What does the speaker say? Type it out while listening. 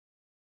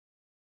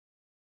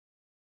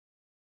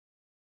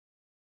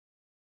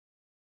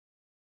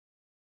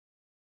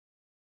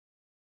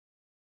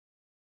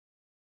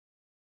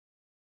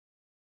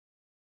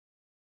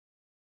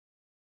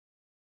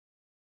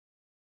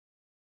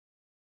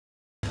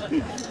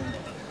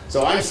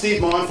So I'm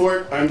Steve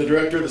Monfort. I'm the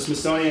director of the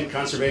Smithsonian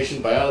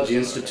Conservation Biology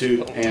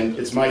Institute, and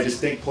it's my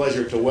distinct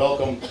pleasure to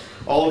welcome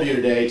all of you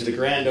today to the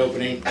grand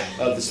opening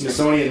of the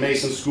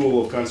Smithsonian-Mason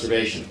School of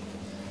Conservation.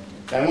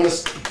 I want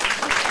to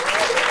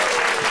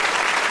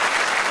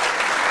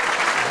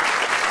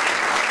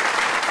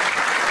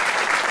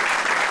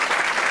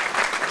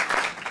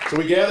So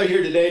we gather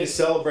here today to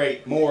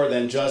celebrate more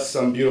than just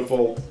some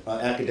beautiful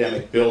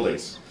academic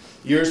buildings.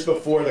 Years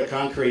before the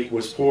concrete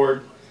was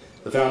poured,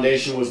 the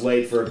foundation was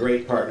laid for a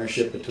great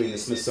partnership between the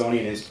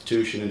Smithsonian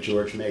Institution and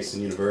George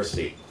Mason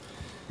University.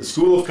 The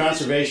School of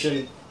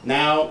Conservation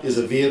now is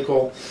a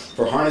vehicle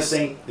for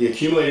harnessing the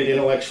accumulated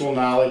intellectual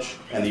knowledge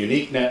and the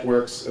unique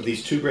networks of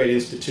these two great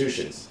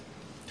institutions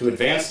to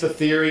advance the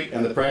theory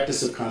and the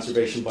practice of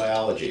conservation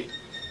biology,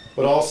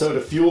 but also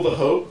to fuel the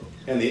hope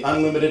and the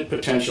unlimited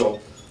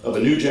potential of a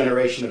new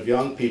generation of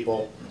young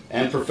people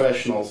and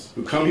professionals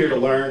who come here to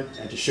learn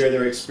and to share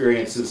their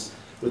experiences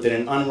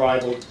within an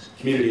unrivaled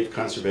community of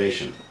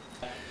conservation.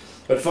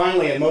 But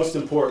finally, and most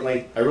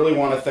importantly, I really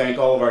want to thank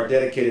all of our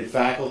dedicated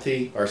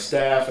faculty, our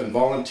staff and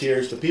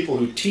volunteers, the people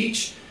who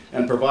teach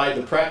and provide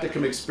the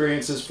practicum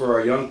experiences for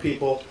our young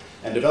people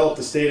and develop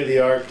the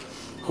state-of-the-art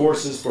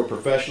courses for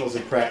professionals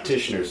and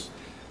practitioners.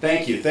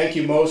 Thank you. Thank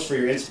you most for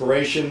your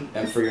inspiration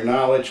and for your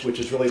knowledge, which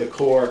is really the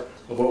core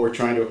of what we're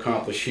trying to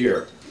accomplish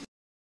here.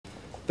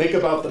 Think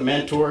about the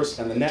mentors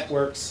and the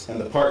networks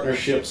and the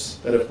partnerships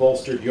that have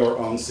bolstered your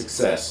own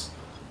success.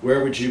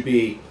 Where would you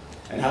be,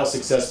 and how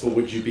successful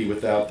would you be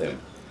without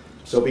them?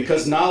 So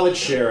because knowledge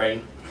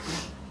sharing,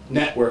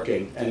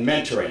 networking, and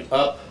mentoring,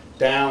 up,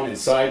 down, and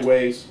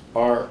sideways,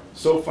 are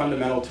so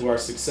fundamental to our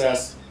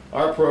success,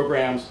 our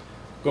programs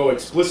go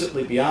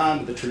explicitly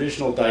beyond the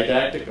traditional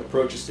didactic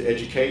approaches to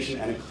education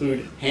and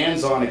include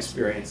hands-on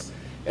experience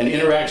and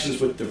interactions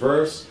with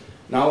diverse,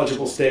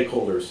 knowledgeable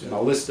stakeholders, and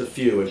I'll list a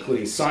few,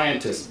 including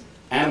scientists,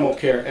 animal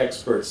care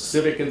experts,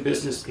 civic and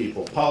business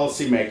people,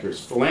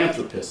 policymakers,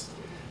 philanthropists,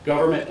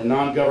 government and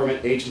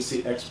non-government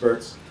agency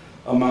experts,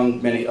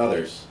 among many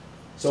others.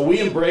 So we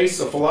embrace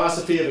a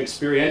philosophy of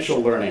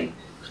experiential learning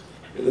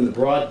in the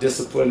broad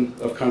discipline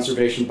of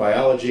conservation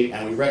biology,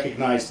 and we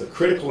recognize the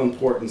critical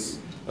importance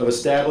of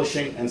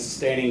establishing and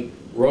sustaining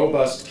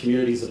robust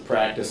communities of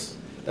practice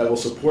that will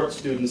support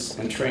students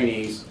and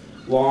trainees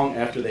long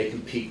after they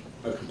complete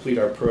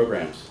our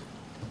programs.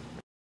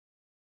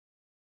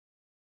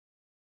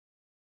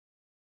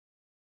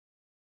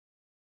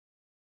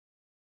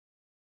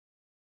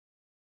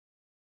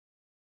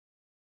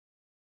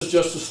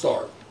 Just a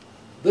start.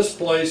 This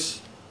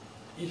place,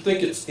 you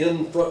think it's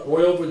in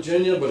Royal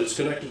Virginia, but it's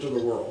connected to the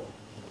world.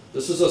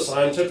 This is a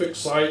scientific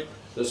site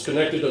that's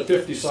connected to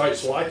 50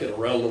 sites like it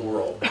around the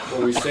world,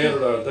 where we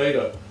standardize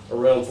data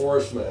around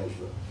forest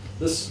management.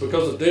 This,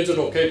 because of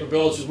digital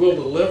capabilities, will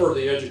deliver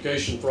the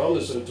education from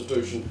this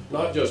institution,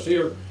 not just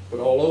here, but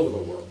all over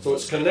the world. So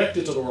it's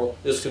connected to the world,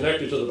 it's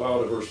connected to the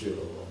biodiversity of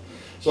the world.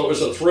 So it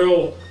was a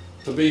thrill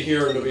to be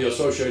here and to be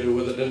associated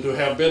with it, and to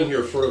have been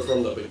here sort of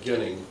from the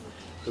beginning,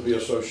 to be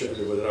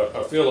associated with it.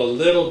 I feel a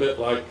little bit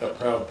like a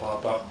proud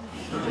papa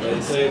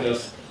and saying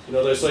this. You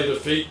know, they say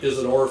defeat is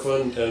an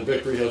orphan and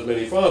victory has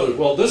many fathers.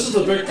 Well, this is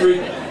a victory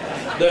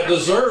that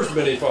deserves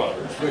many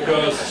fathers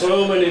because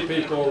so many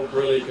people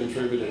really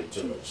contributed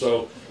to it.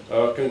 So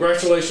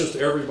congratulations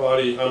to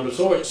everybody. I'm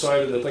so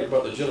excited to think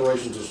about the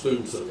generations of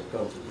students that have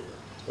come through here.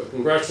 But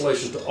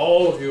congratulations to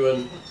all of you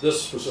in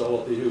this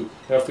facility who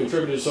have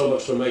contributed so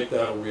much to make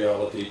that a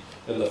reality,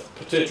 and the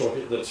potential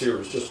that's here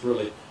is just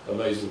really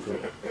amazing for me.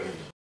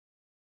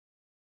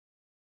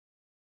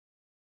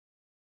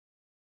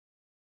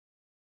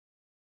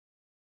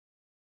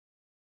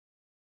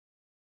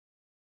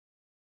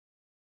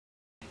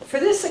 For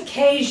this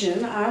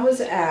occasion, I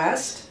was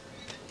asked,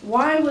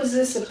 why was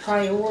this a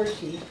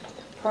priority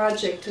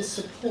project to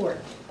support?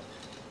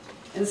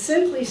 And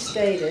simply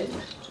stated,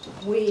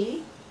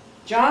 we,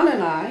 John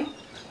and I,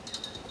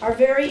 are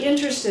very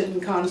interested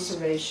in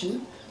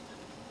conservation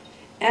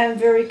and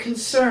very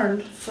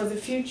concerned for the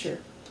future.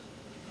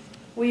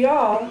 We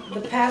all, the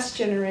past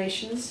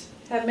generations,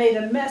 have made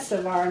a mess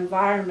of our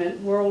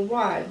environment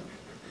worldwide.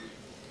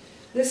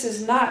 This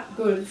is not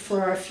good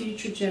for our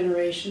future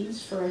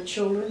generations, for our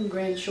children,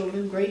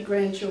 grandchildren,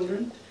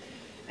 great-grandchildren,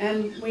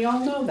 and we all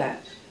know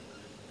that.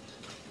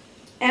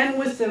 And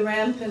with the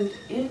rampant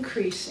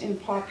increase in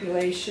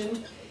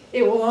population,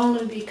 it will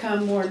only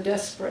become more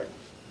desperate.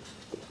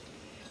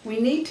 We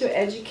need to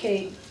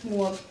educate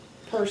more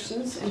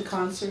persons in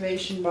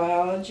conservation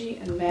biology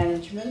and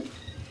management,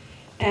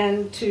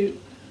 and to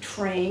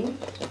train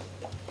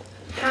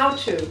how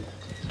to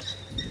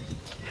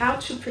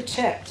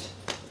protect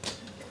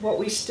what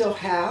we still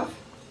have,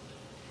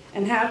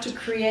 and how to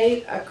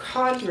create a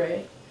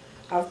cadre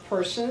of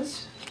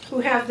persons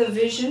who have the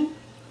vision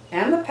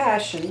and the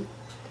passion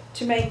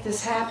to make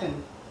this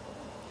happen.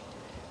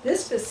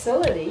 This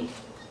facility,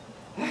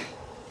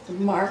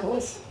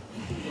 marvelous,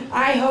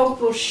 I hope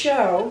will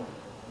show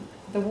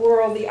the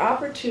world the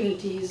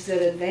opportunities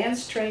that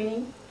advanced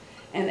training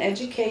and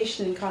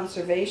education in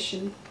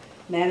conservation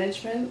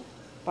management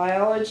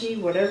biology,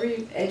 whatever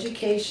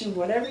education,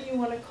 whatever you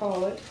want to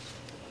call it,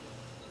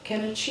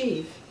 can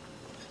achieve.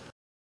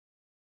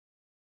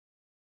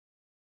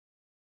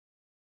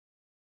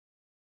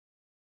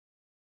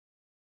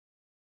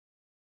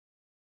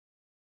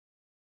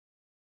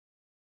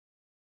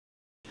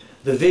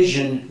 The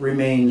vision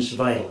remains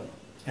vital,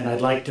 and I'd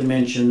like to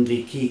mention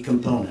the key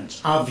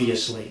components.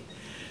 Obviously,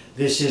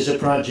 this is a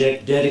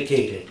project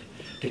dedicated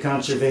to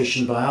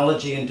conservation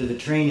biology and to the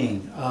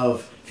training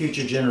of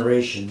future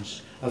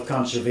generations of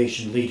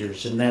conservation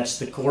leaders, and that's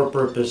the core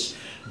purpose,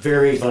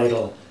 very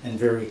vital and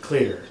very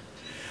clear.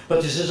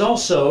 But this is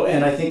also,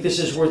 and I think this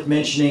is worth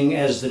mentioning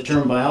as the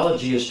term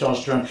biology is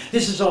tossed around,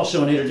 this is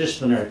also an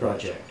interdisciplinary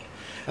project.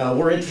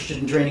 We're interested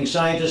in training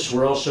scientists.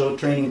 We're also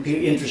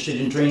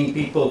interested in training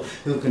people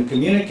who can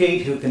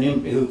communicate, who can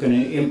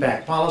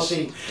impact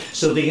policy.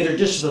 So the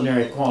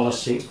interdisciplinary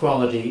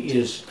quality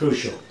is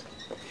crucial.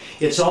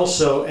 It's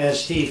also,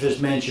 as Steve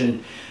has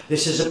mentioned,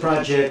 this is a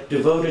project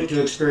devoted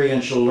to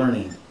experiential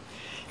learning,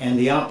 and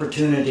the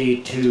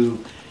opportunity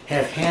to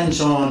have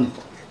hands-on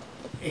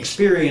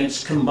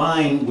experience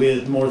combined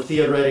with more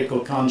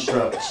theoretical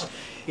constructs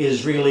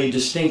is really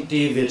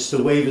distinctive. It's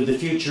the wave of the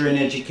future in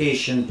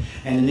education,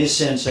 and in this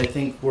sense I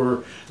think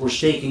we're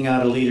staking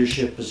out a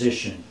leadership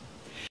position.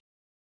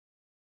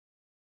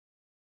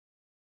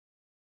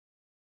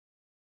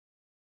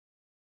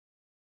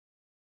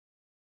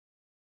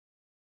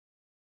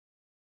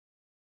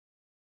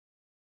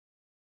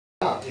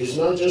 It's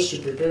not just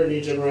to prepare a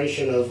new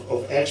generation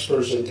of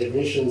experts and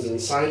technicians and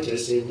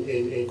scientists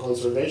in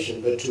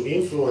conservation, but to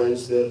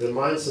influence the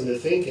minds and the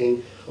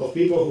thinking of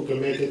people who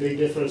can make a big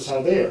difference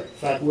out there. In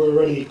fact, we're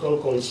already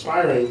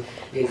co-inspiring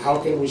in how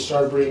can we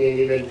start bringing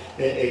even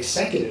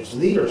executives,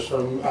 leaders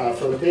from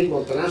big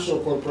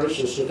multinational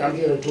corporations to come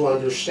here and to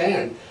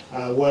understand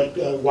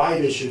why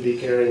they should be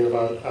caring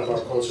about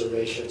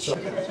conservation. So.